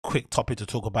quick topic to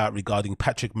talk about regarding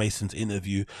Patrick Mason's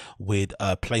interview with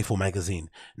Playful Magazine.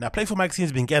 Now, Playful Magazine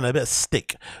has been getting a bit of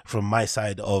stick from my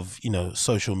side of, you know,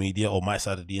 social media, or my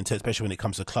side of the internet, especially when it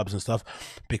comes to clubs and stuff,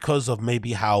 because of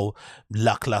maybe how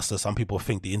lackluster some people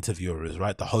think the interviewer is,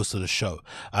 right? The host of the show.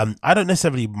 I don't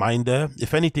necessarily mind her.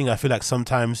 If anything, I feel like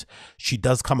sometimes she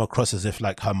does come across as if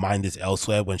like her mind is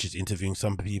elsewhere when she's interviewing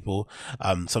some people.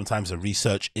 Sometimes the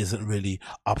research isn't really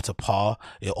up to par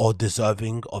or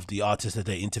deserving of the artists that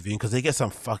they're interviewing, because they get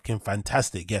some fucking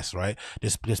fantastic guests, right?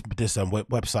 This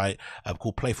website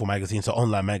called Playful Magazine, it's an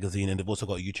online magazine, and they've also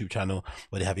got a YouTube channel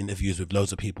where they have interviews with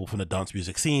loads of people from the dance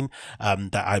music scene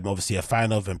that I'm obviously a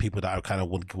fan of, and people that I kind of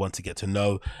want to get to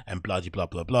know, and blah blah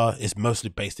blah blah. It's mostly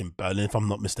based in Berlin, if I'm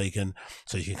not mistaken,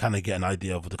 so you can kind of get an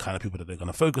idea of the kind of people that they're going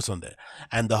to focus on there.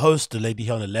 And the host, the lady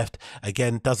here on the left,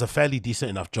 again does a fairly decent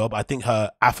enough job. I think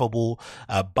her affable,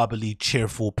 bubbly,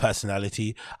 cheerful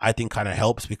personality, I think, kind of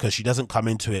helps, because she doesn't come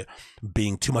into it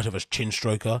being too much of a chin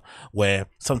stroker, where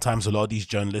sometimes a lot of these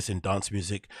journalists in dance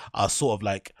music are sort of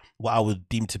like what I would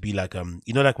deem to be like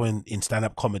you know, like when in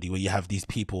stand-up comedy where you have these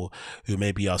people who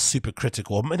maybe are super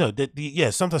critical, you know, yeah,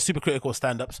 sometimes super critical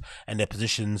stand-ups and their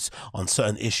positions on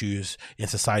certain issues in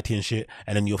society and shit,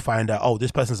 and then you'll find out, oh,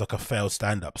 this person's like a failed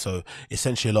stand-up. So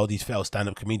essentially a lot of these failed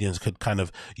stand-up comedians could kind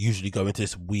of usually go into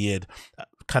this weird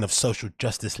kind of social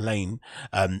justice lane,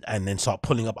 and then start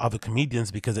pulling up other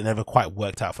comedians because it never quite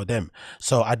worked out for them.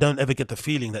 So I don't ever get the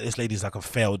feeling that this lady's like a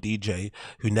failed DJ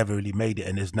who never really made it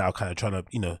and is now kind of trying to,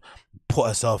 you know, put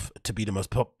herself to be the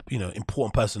most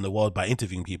important person in the world by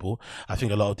interviewing people. I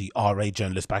think a lot of the RA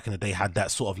journalists back in the day had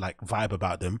that sort of like vibe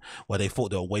about them, where they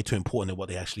thought they were way too important than what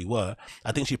they actually were.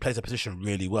 I think she plays her position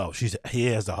really well. She's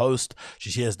here as the host,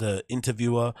 she's here as the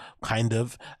interviewer, kind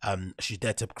of. She's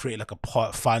there to create like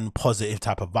a fun, positive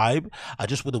type of vibe. I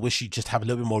just would have wished she'd just have a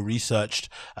little bit more researched,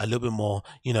 a little bit more,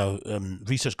 you know,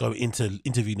 research go into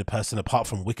interviewing the person, apart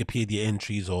from Wikipedia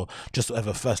entries or just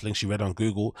whatever first link she read on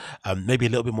Google. Maybe a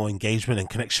little bit more engagement and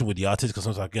connection with the artist, because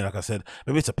sometimes, again, like I said,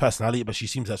 maybe it's a personality, but she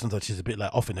seems like sometimes she's a bit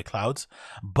like off in the clouds.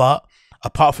 But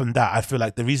apart from that, I feel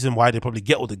like the reason why they probably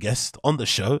get all the guests on the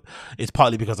show is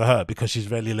partly because of her, because she's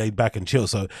really laid back and chill.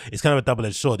 So it's kind of a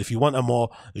double-edged sword. If you want a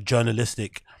more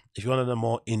journalistic, if you want a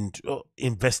more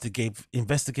investigative,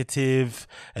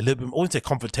 a little bit, I wouldn't say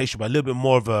confrontation, but a little bit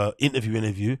more of a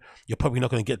interview, you're probably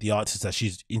not going to get the artists that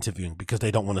she's interviewing, because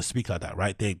they don't want to speak like that,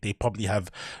 right? They probably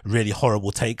have really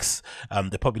horrible takes.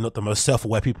 They're probably not the most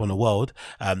self-aware people in the world.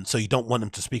 So you don't want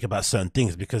them to speak about certain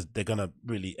things, because they're going to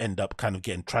really end up kind of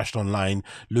getting trashed online,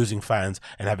 losing fans,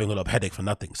 and having a lot of headache for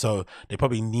nothing. So they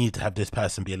probably need to have this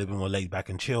person be a little bit more laid back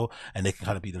and chill, and they can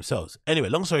kind of be themselves. Anyway,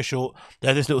 long story short, they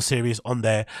have this little series on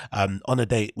there, on a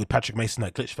date with Patrick Mason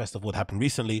at Glitch Festival that happened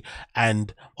recently,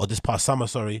 or this past summer,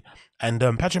 sorry. And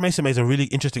Patrick Mason made a really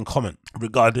interesting comment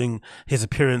regarding his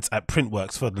appearance at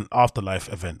Printworks for an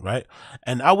Afterlife event, right?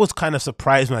 And I was kind of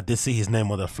surprised when I did see his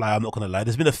name on the flyer. I'm not going to lie.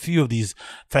 There's been a few of these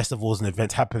festivals and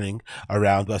events happening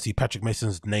around where I see Patrick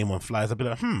Mason's name on flyers. I'd be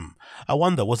like, I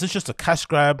wonder, was this just a cash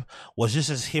grab? Was this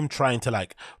just him trying to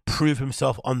like prove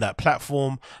himself on that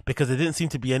platform? Because there didn't seem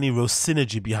to be any real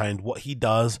synergy behind what he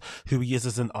does, who he is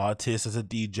as an artist, as a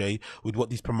DJ, with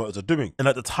what these promoters are doing. And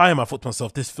at the time, I thought to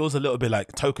myself, this feels a little bit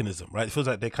like tokenism, right? It feels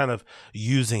like they're kind of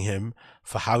using him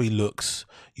for how he looks,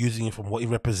 using him from what he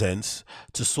represents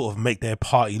to sort of make their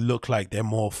party look like they're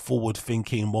more forward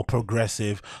thinking, more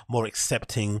progressive, more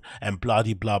accepting, and blah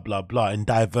blah blah blah, and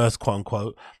diverse, quote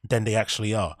unquote, than they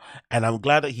actually are. And I'm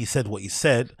glad that he said what he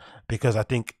said, because I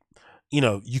think, you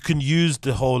know, you can use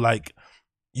the whole, like,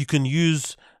 you can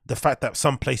use the fact that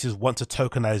some places want to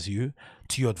tokenize you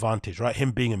to your advantage, right?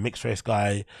 Him being a mixed race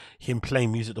guy, him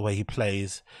playing music the way he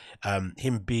plays,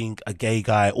 him being a gay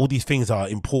guy, all these things are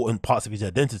important parts of his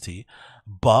identity,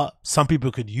 but some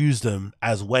people could use them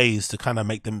as ways to kind of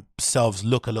make themselves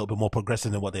look a little bit more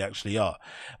progressive than what they actually are.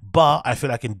 But I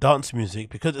feel like in dance music,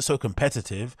 because it's so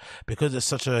competitive, because it's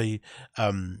such a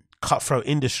cutthroat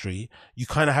industry, you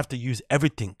kind of have to use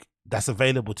everything that's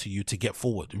available to you to get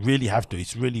forward. You really have to.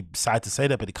 It's really sad to say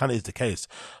that, but it kind of is the case.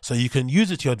 So you can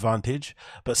use it to your advantage,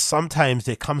 but sometimes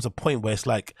there comes a point where it's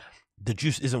like the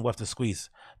juice isn't worth the squeeze,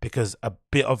 because a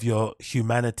bit of your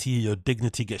humanity, your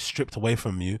dignity gets stripped away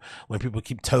from you when people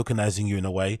keep tokenizing you in a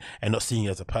way and not seeing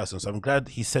you as a person. So I'm glad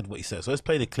he said what he said. So let's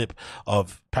play the clip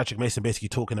of Patrick Mason basically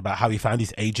talking about how he found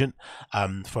his agent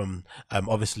from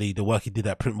obviously the work he did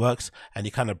at Printworks, and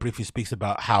he kind of briefly speaks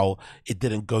about how it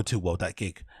didn't go too well, that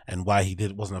gig, and why he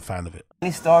wasn't a fan of it.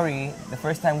 Funny story, the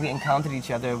first time we encountered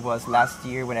each other was last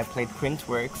year when I played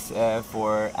Printworks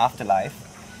for Afterlife,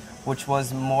 which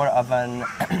was more of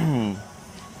an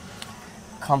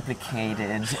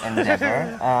complicated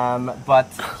endeavor. But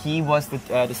he was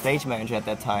the stage manager at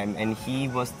that time, and he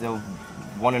was the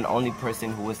one and only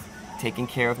person who was taking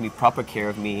care of me, proper care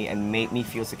of me, and made me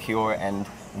feel secure and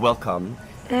welcome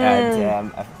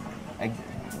at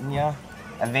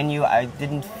a venue I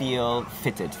didn't feel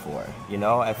fitted for. You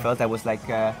know, I felt I was like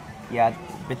a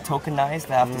bit tokenized,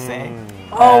 I have to say.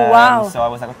 Oh wow! So I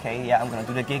was like, okay, yeah, I'm gonna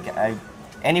do the gig.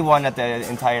 Anyone at the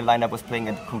entire lineup was playing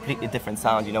a completely different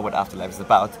sound. You know what Afterlife is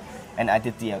about. And I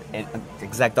did the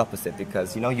exact opposite,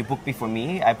 because you know, you booked me for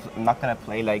me. I'm not gonna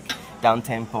play like down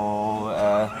tempo,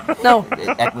 no,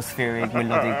 atmospheric,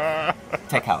 melodic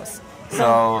tech house. So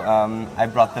I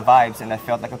brought the vibes, and I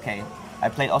felt like, okay. I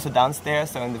played also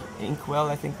downstairs, so in the Inkwell,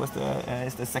 I think was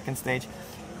is the second stage.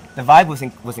 The vibe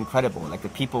was incredible. Like, the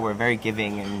people were very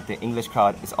giving, and the English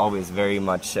crowd is always very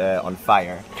much on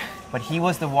fire. But he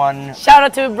was the one. Shout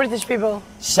out to British people.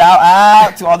 Shout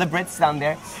out to all the Brits down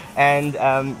there. And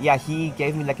yeah, he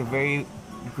gave me like a very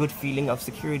good feeling of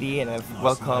security and of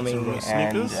welcoming.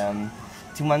 And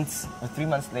 2 months or 3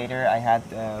 months later, I had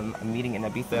a meeting in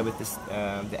Ibiza with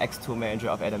the ex-tour manager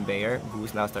of Adam Bayer, who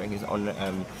is now starting his own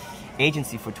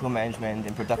agency for tour management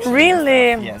and production.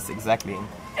 Really? Yes, exactly.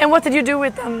 And what did you do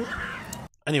with them?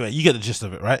 Anyway, you get the gist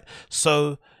of it, right?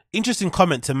 So, interesting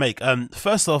comment to make.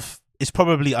 First off, it's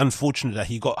probably unfortunate that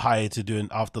he got hired to do an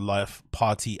afterlife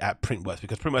party at Printworks,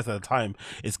 because Printworks at the time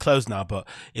is closed now, but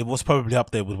it was probably up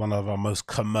there with one of our most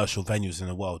commercial venues in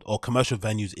the world, or commercial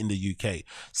venues in the UK,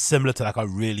 similar to like a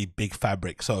really big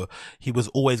Fabric. So he was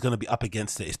always going to be up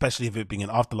against it, especially if it being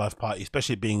an afterlife party,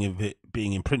 especially being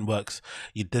in Printworks.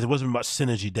 There wasn't much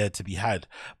synergy there to be had.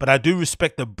 But I do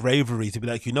respect the bravery to be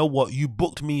like, you know what, you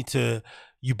booked me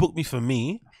for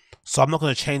me. So I'm not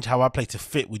going to change how I play to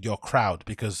fit with your crowd,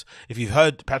 because if you've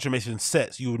heard Patrick Mason's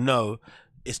sets, you will know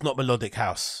it's not melodic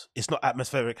house, it's not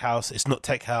atmospheric house, it's not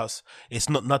tech house, it's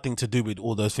not nothing to do with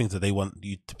all those things that they want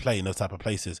you to play in those type of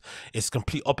places. It's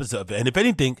complete opposite of it. And if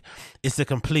anything, it's the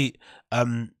complete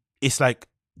it's like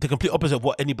the complete opposite of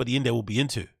what anybody in there will be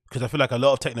into. Because I feel like a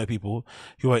lot of techno people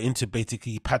who are into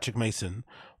basically Patrick Mason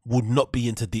would not be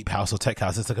into deep house or tech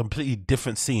house. It's a completely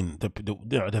different scene.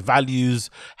 The values,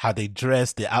 how they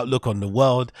dress, their outlook on the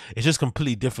world, it's just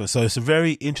completely different. So it's a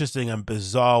very interesting and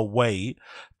bizarre way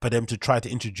for them to try to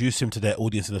introduce him to their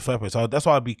audience in the first place. So that's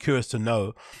why I'd be curious to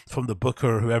know from the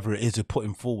booker or whoever it is who put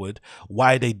him forward,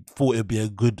 why they thought it would be a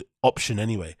good option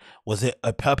anyway. Was it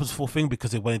a purposeful thing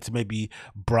because they wanted to maybe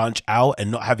branch out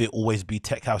and not have it always be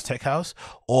tech house,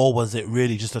 or was it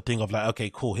really just a thing of like,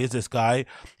 okay, cool, here's this guy,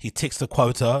 he ticks the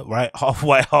quota, right? Half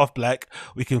white, half black,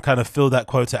 we can kind of fill that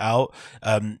quota out.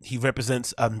 He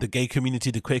represents the gay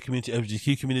community, the queer community,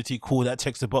 LGBTQ community, cool, that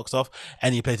checks the box off,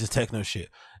 and he plays his techno shit.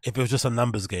 If it was just a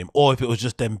numbers game, or if it was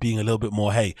just them being a little bit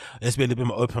more, hey, let's be a little bit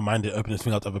more open-minded, open this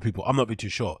thing out to other people, I'm not really too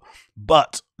sure.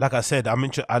 But like I said, I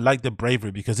like the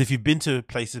bravery, because if you've been to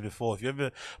places before, if you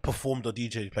ever performed or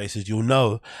DJ places, you'll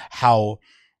know how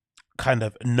kind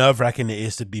of nerve-wracking it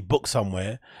is to be booked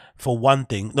somewhere for one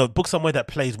thing. No, booked somewhere that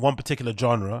plays one particular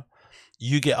genre,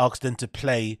 you get asked then to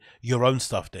play your own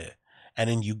stuff there. And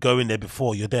then you go in there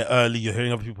before, you're there early, you're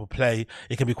hearing other people play.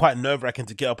 It can be quite nerve-wracking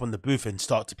to get up on the booth and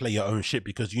start to play your own shit,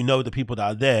 because you know the people that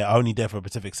are there are only there for a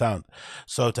specific sound.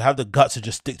 So to have the guts to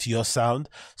just stick to your sound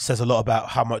says a lot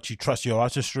about how much you trust your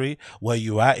artistry, where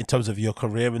you're at in terms of your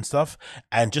career and stuff,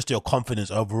 and just your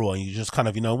confidence overall. And you just kind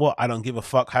of, you know what, I don't give a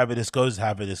fuck, however this goes.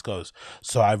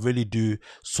 So I really do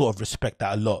sort of respect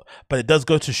that a lot. But it does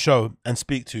go to show and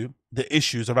speak to the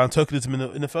issues around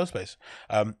tokenism in the first place.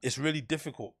 It's really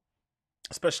difficult,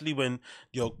 especially when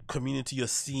your community, your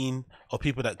scene, or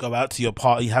people that go out to your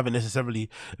party haven't necessarily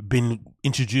been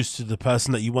introduced to the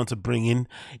person that you want to bring in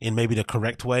maybe the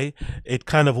correct way. It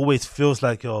kind of always feels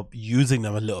like you're using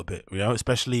them a little bit, you know,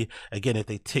 especially again, if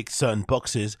they tick certain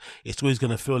boxes, it's always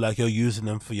going to feel like you're using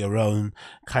them for your own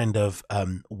kind of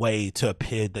way to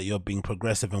appear that you're being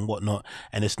progressive and whatnot.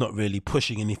 And it's not really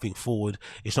pushing anything forward.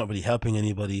 It's not really helping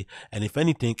anybody. And if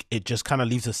anything, it just kind of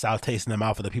leaves a sour taste in the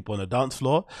mouth of the people on the dance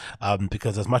floor.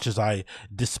 Because as much as I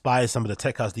despise some of the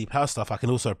tech house, deep house stuff, I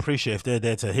can also appreciate if they're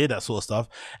there to hear that sort of stuff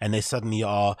and they suddenly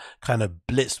are kind of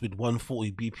blitzed with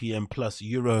 140 BPM plus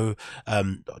Euro,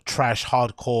 trash,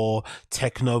 hardcore,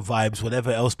 techno vibes,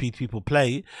 whatever else people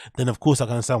play, then of course I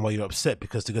can understand why you're upset,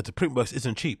 because to go to Printworks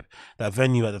isn't cheap. That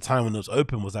venue at the time when it was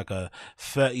open was like a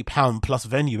 £30 plus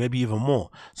venue, maybe even more.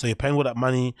 So you're paying all that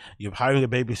money, you're hiring a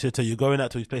babysitter, you're going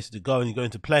out to these places to go, and you're going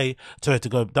to play to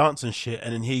go dance and shit,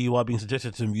 and then here you are being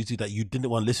suggested to music that you didn't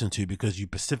want to listen to because you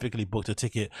specifically booked a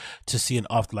ticket to see an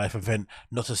Afterlife event,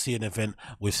 not to see an event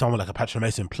with someone like a Patrick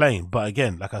Mason playing. But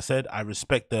again, like I said, I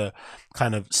respect the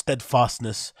kind of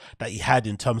steadfastness that he had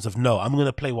in terms of, no, I'm going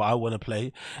to play what I want to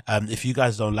play. If you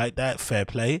guys don't like that, fair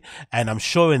play. And I'm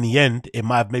sure in the end, it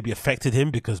might have maybe affected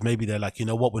him because maybe they're like, you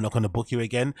know what, we're not going to book you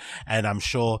again. And I'm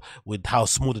sure with how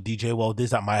small the DJ world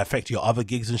is, that might affect your other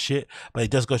gigs and shit. But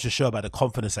it does go to show about the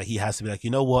confidence that he has to be like, you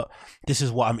know what, this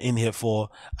is what I'm in here for.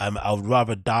 I would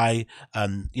rather die,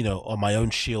 you know, on my own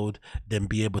shield than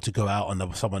be able to go out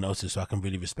on someone else's. So I can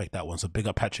really respect that one. So big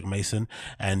up Patrick Mason.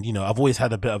 And, you know, I've always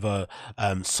had a bit of a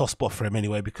soft spot for him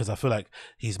anyway, because I feel like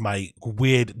he's my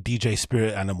weird DJ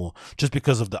spirit animal, just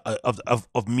because of the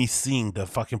of me seeing the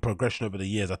fucking progression over the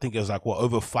years. I think it was like, what,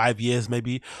 over 5 years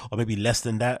maybe, or maybe less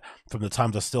than that, from the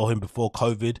times I saw him before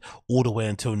COVID all the way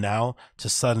until now, to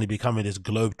suddenly becoming this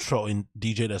globe-trotting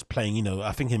DJ that's playing, you know,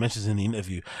 I think he mentions in the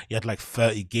interview, he had like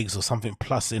 30 gigs or something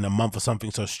plus in a month or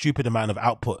something, so a stupid amount of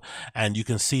output. And you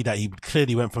can see that he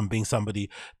clearly went from being somebody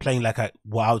playing like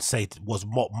what I would say was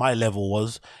what my level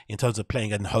was, in terms of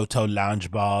playing in hotel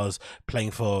lounge bars,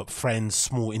 playing for friends,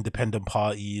 small independent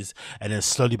parties, and then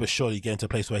slowly but surely getting to a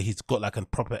place where he's got like a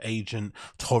proper agent,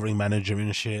 touring manager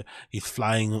and shit. He's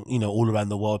flying, you know, all around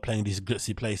the world, playing these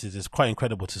glitzy places. It's quite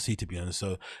incredible to see, to be honest.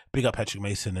 So big up Patrick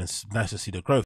Mason, and it's nice to see the growth.